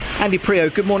Andy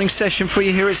Priaulx, good morning session for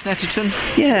you here at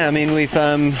Snetterton. Yeah, I mean we've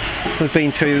been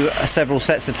through several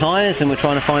sets of tyres, and we're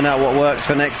trying to find out what works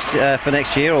for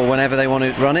next year or whenever they want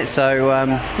to run it. So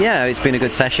yeah, it's been a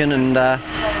good session, and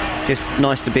just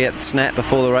nice to be at Snet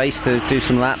before the race to do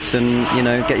some laps and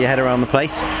get your head around the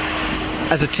place.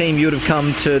 As a team, you would have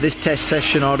come to this test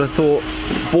session, I would have thought,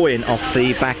 buoyant off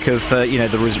the back of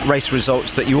the race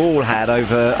results that you all had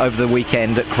over the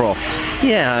weekend at Croft.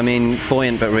 Yeah, I mean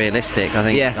buoyant but realistic.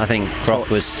 I think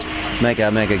Croft was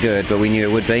mega good, but we knew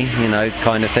it would be,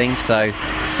 kind of thing. So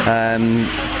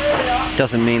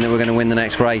doesn't mean that we're going to win the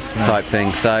next race type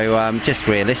thing. So just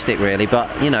realistic really. But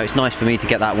it's nice for me to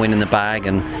get that win in the bag,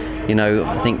 and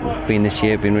I think this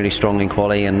year been really strong in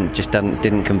quali and just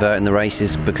didn't convert in the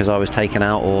races because I was taken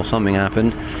out or something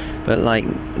happened. But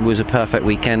it was a perfect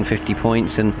weekend, 50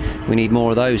 points, and we need more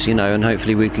of those, and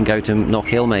hopefully we can go to Knock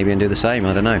Hill maybe and do the same.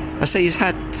 I don't know. I say you've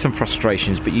had some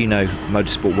frustrations, but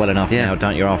motorsport well enough now,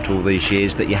 don't you, after all these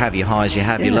years, that you have your highs, you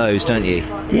have your lows, don't you?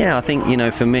 Yeah, I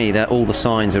think for me that all the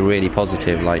signs are really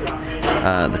positive, like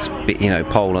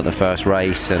pole at the first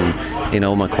race, and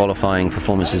all my qualifying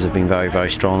performances have been very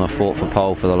strong. I've fought for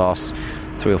pole for the last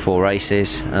 3 or 4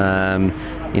 races.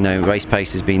 Race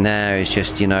pace has been there. It's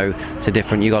just it's a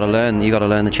different. You got to learn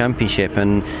the championship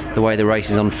and the way the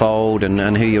races unfold,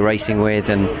 and who you're racing with,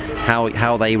 and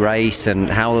how they race, and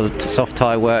how the soft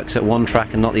tyre works at one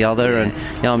track and not the other. And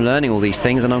I'm learning all these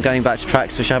things, and I'm going back to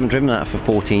tracks which I haven't driven at for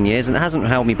 14 years, and it hasn't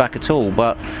held me back at all.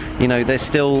 But there's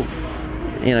still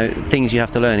things you have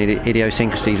to learn,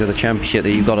 idiosyncrasies of the championship that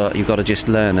you've got to just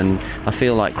learn. And I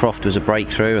feel like Croft was a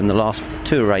breakthrough, and the last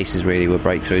 2 races really were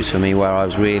breakthroughs for me, where I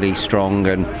was really strong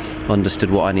and understood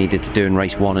what I needed to do in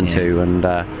race 1 and 2, and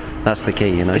that's the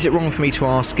key. Is it wrong for me to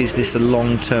ask, is this a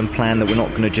long-term plan that we're not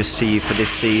going to just see you for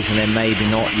this season, and maybe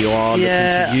not, you are looking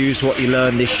to use what you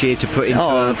learned this year to put into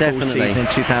a full season in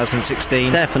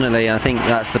 2016? Definitely, I think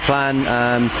that's the plan,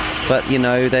 but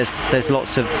there's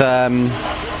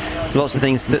lots of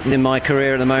things in my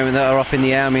career at the moment that are up in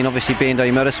the air. I mean, obviously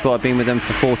B&W Motorsport, I've been with them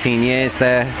for 14 years.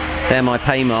 They're my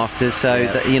paymasters, so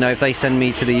if they send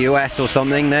me to the US or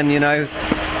something, then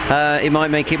it might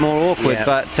make it more awkward.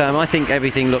 But I think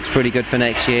everything looks pretty good for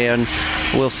next year, and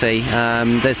we'll see.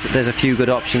 There's a few good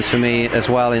options for me as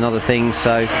well in other things,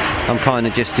 so I'm kind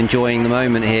of just enjoying the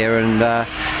moment here, and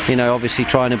obviously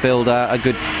trying to build a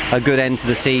good end to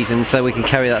the season so we can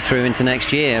carry that through into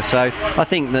next year. So I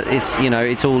think that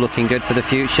it's all looking good for the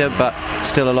future, but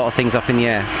still a lot of things up in the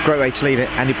air. Great way to leave it.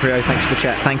 Andy Priaulx, thanks for the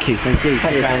chat. Thank you. Thank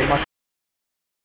you.